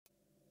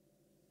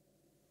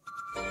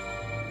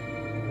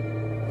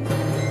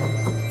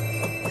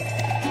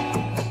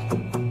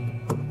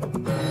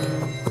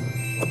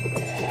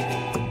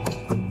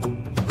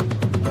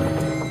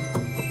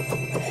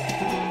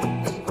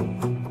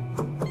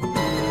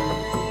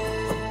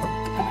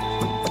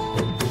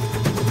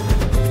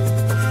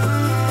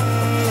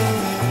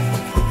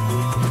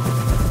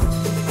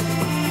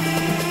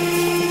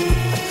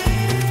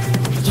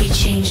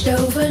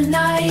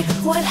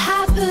What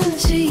happened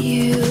to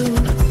you?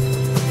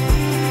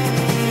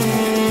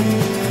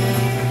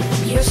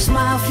 Your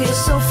smile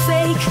feels so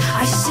fake.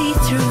 I see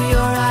through your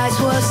eyes.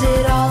 Was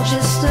it all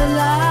just a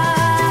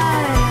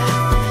lie?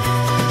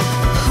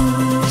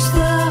 Who's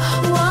the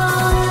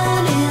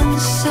one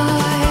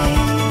inside?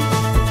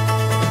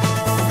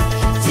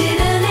 Did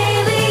an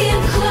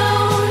alien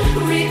clone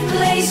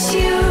replace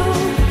you?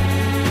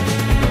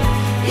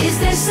 Is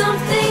there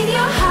something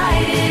you're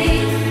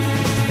hiding?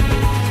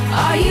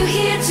 Are you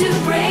here to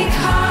break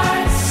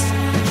hearts,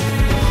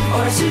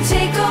 or to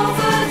take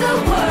over the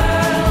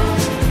world?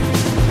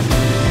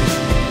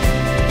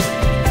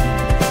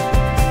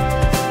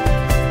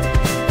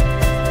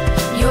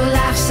 Your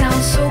laugh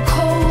sounds so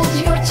cold,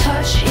 your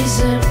touch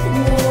isn't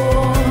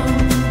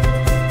warm.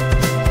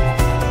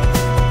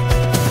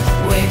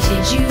 Where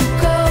did you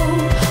go?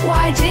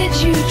 Why did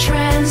you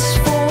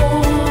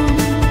transform?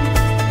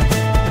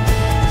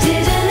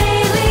 Did an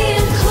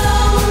alien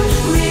clone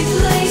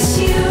replace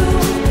you?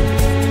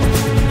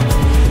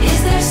 Is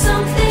there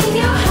something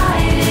you're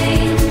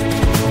hiding?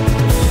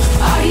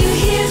 Are you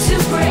here to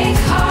break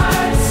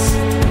hearts,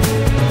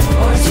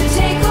 or to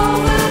take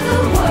over the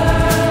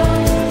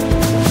world?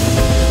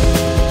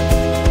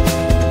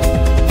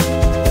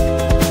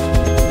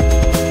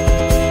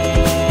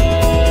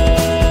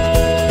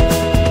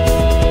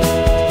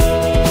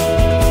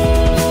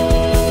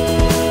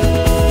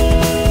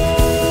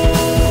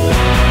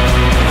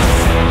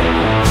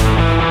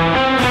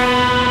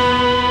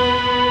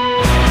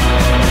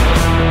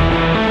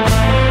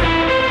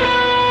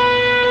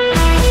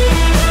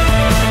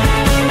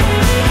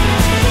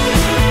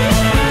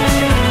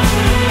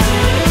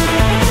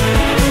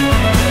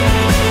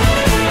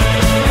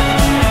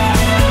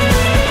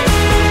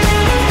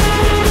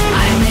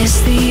 I miss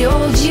the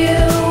old you,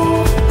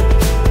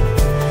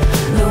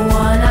 the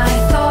one I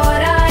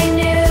thought I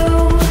knew.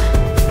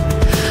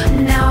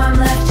 Now I'm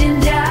left in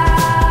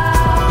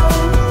doubt,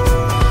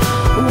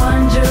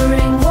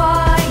 wondering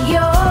what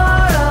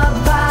you're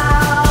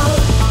about.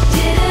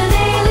 Did an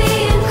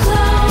alien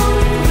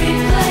clone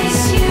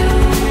replace you?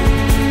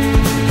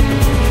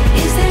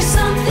 Is there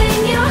something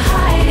you're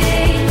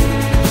hiding?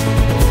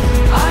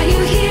 Are you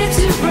here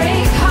to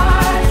break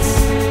hearts,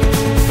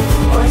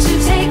 or to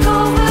take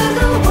over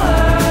the world?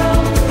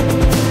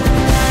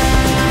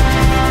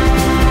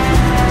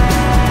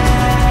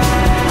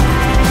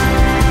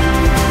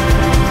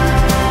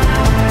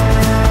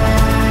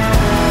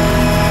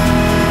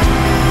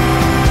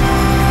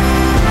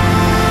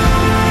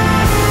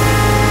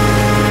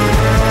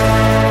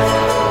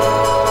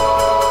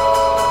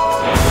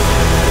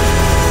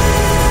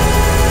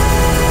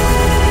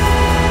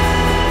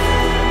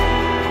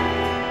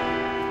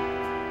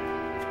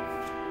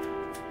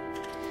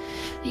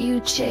 You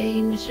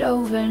changed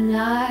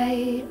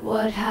overnight.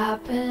 What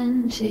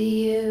happened to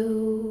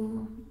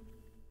you?